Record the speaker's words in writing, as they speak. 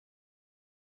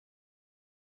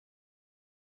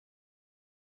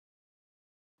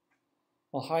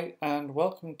Well, hi and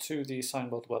welcome to the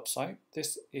SignWorld website.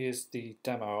 This is the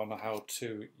demo on how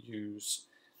to use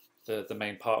the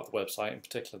main part of the website, in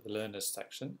particular the learners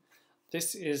section.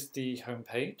 This is the home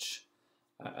page.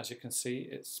 As you can see,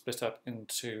 it's split up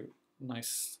into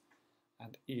nice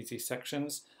and easy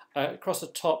sections. Across the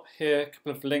top here, a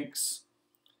couple of links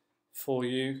for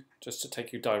you just to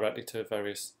take you directly to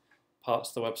various parts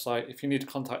of the website. If you need to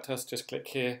contact us, just click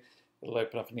here. It'll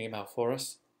open up an email for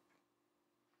us.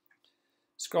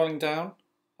 Scrolling down,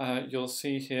 you'll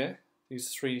see here these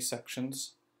three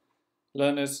sections.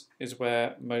 Learners is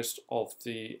where most of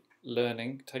the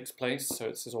learning takes place, so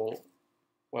this is all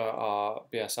where our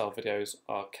BSL videos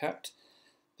are kept.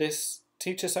 This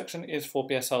teacher section is for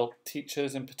BSL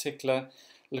teachers in particular,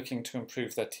 looking to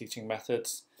improve their teaching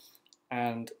methods.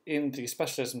 And in the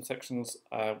specialism sections,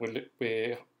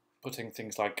 we're putting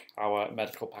things like our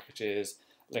medical packages,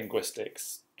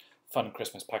 linguistics, fun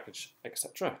Christmas package,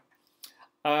 etc.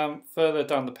 Further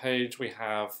down the page we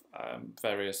have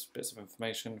various bits of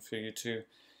information for you to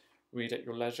read at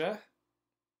your leisure.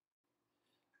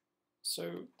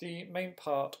 So the main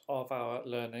part of our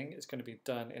learning is going to be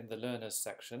done in the learners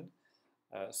section.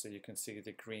 So you can see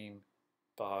the green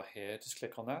bar here. Just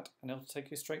click on that and it'll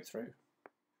take you straight through.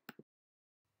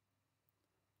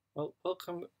 Well,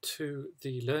 welcome to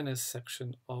the learners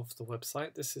section of the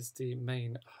website. This is the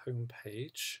main home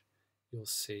page. You'll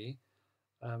see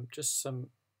just some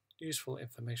useful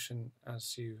information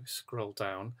as you scroll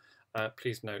down.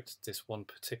 Please note this one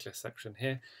particular section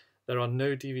here. There are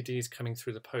no DVDs coming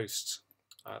through the post.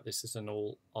 This is an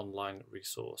all online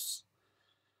resource.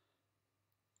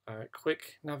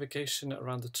 Quick navigation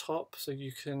around the top, so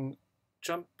you can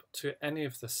jump to any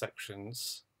of the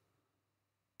sections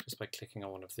just by clicking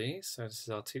on one of these. So this is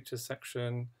our teachers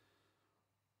section,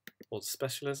 or the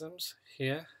specialisms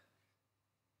here,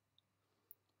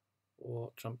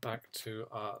 or jump back to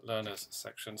our learners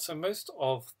section. So most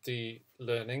of the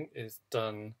learning is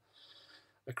done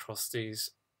across these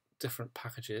different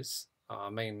packages. Our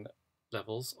main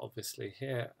levels obviously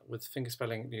here with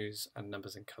fingerspelling, news and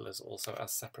numbers and colours also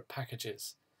as separate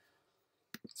packages.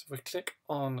 So if we click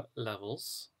on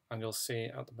levels, and you'll see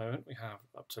at the moment we have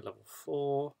up to level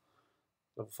 4,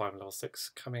 level 5 and level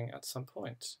 6 coming at some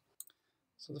point.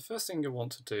 So the first thing you'll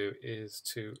want to do is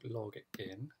to log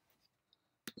in.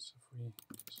 So if we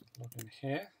log in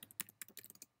here,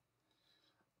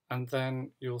 and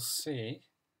then you'll see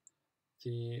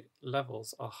the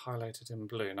levels are highlighted in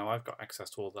blue. Now I've got access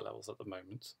to all the levels at the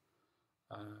moment.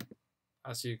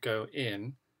 As you go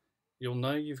in, you'll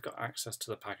know you've got access to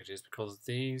the packages because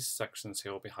these sections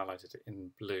here will be highlighted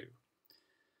in blue.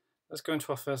 Let's go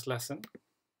into our first lesson.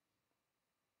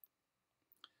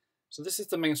 So this is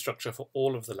the main structure for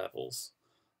all of the levels.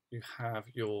 You have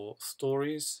your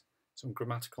stories, some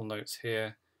grammatical notes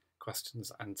here,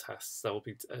 questions and tests. There will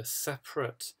be a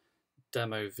separate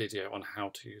demo video on how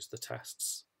to use the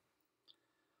tests.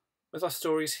 With our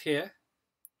stories here,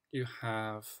 you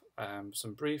have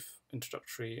some brief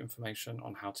introductory information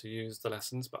on how to use the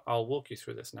lessons, but I'll walk you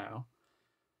through this now.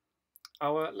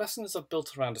 Our lessons are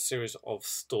built around a series of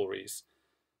stories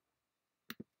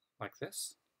like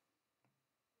this.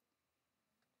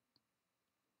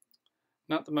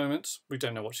 Now at the moment, we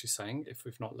don't know what she's saying if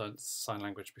we've not learned sign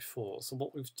language before. So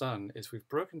what we've done is we've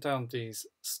broken down these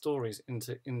stories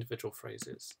into individual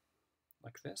phrases,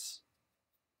 like this.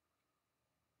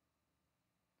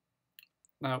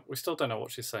 Now, we still don't know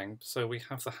what she's saying, so we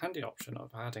have the handy option of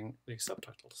adding the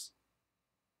subtitles.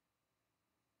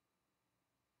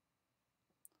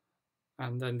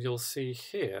 And then you'll see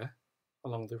here,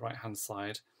 along the right-hand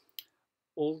side,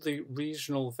 all the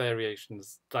regional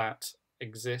variations that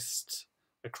exist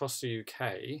across the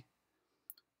UK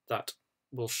that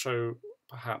will show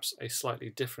perhaps a slightly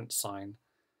different sign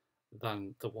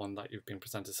than the one that you've been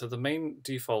presented. So the main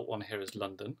default one here is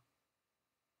London,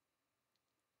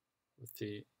 with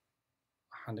the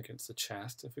hand against the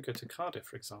chest. If we go to Cardiff,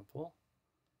 for example,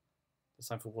 the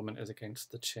sign for woman is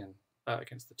against the chin,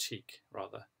 against the cheek,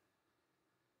 rather.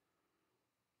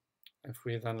 If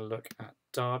we then look at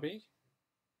Derby,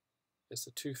 it's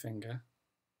a two-finger,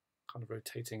 kind of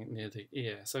rotating near the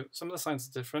ear. So some of the signs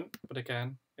are different, but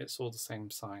again, it's all the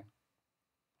same sign.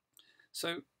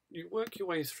 So you work your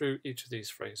way through each of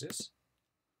these phrases,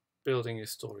 building your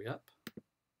story up.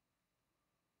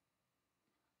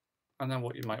 And then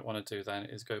what you might want to do then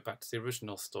is go back to the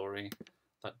original story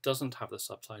that doesn't have the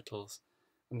subtitles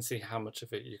and see how much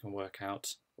of it you can work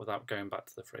out without going back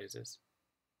to the phrases.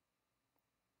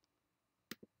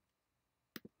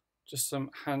 Just some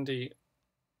handy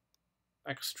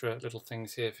extra little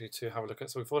things here for you to have a look at.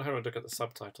 So we've already had a look at the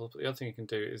subtitles, but the other thing you can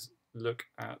do is look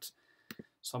at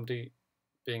somebody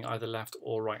being either left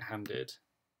or right-handed.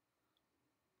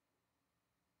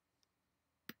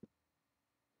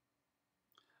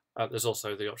 There's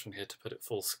also the option here to put it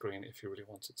full screen if you really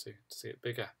wanted to see it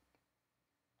bigger.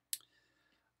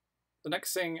 The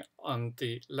next thing on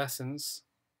the lessons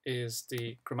is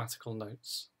the grammatical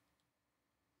notes.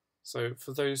 So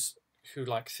for those who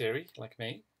like theory, like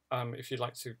me, if you'd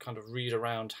like to kind of read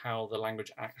around how the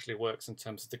language actually works in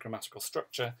terms of the grammatical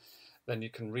structure, then you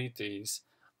can read these,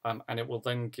 and it will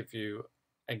then give you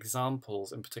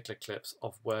examples in particular clips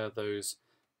of where those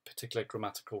particular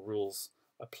grammatical rules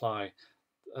apply.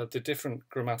 The different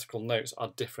grammatical notes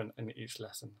are different in each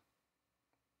lesson.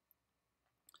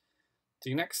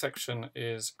 The next section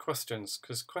is questions,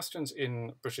 because questions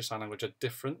in British Sign Language are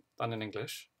different than in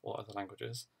English or other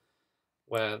languages,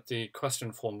 where the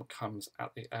question form comes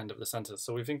at the end of the sentence.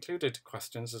 So we've included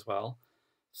questions as well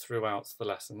throughout the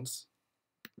lessons.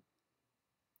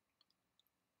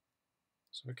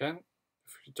 So again,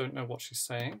 if you don't know what she's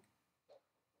saying,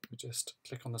 you just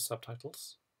click on the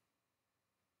subtitles.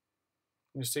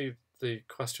 You see the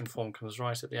question form comes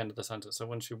right at the end of the sentence. So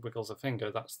when she wiggles her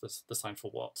finger, that's the sign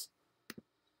for what.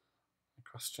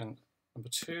 Question number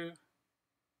 2.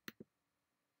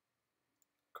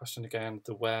 Question again,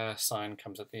 the where sign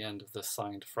comes at the end of the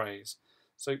signed phrase.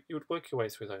 So you would work your way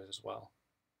through those as well.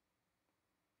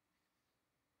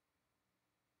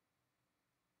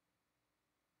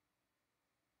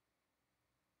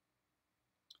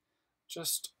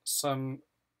 Just some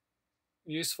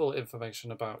useful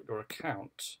information about your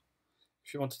account.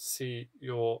 If you wanted to see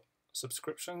your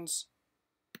subscriptions,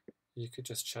 you could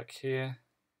just check here.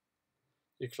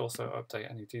 You could also update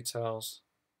any details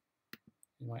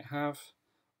you might have,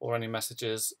 or any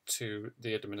messages to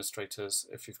the administrators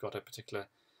if you've got a particular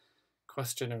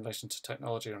question in relation to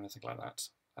technology or anything like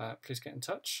that. Please get in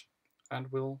touch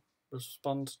and we'll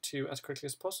respond to you as quickly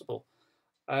as possible.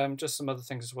 Just some other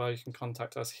things as well, you can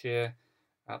contact us here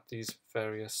at these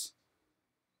various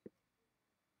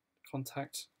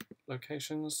contact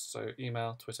locations, so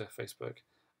email, Twitter, Facebook,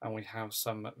 and we have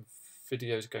some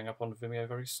videos going up on Vimeo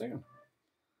very soon.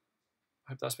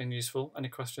 I hope that's been useful. Any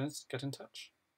questions, get in touch.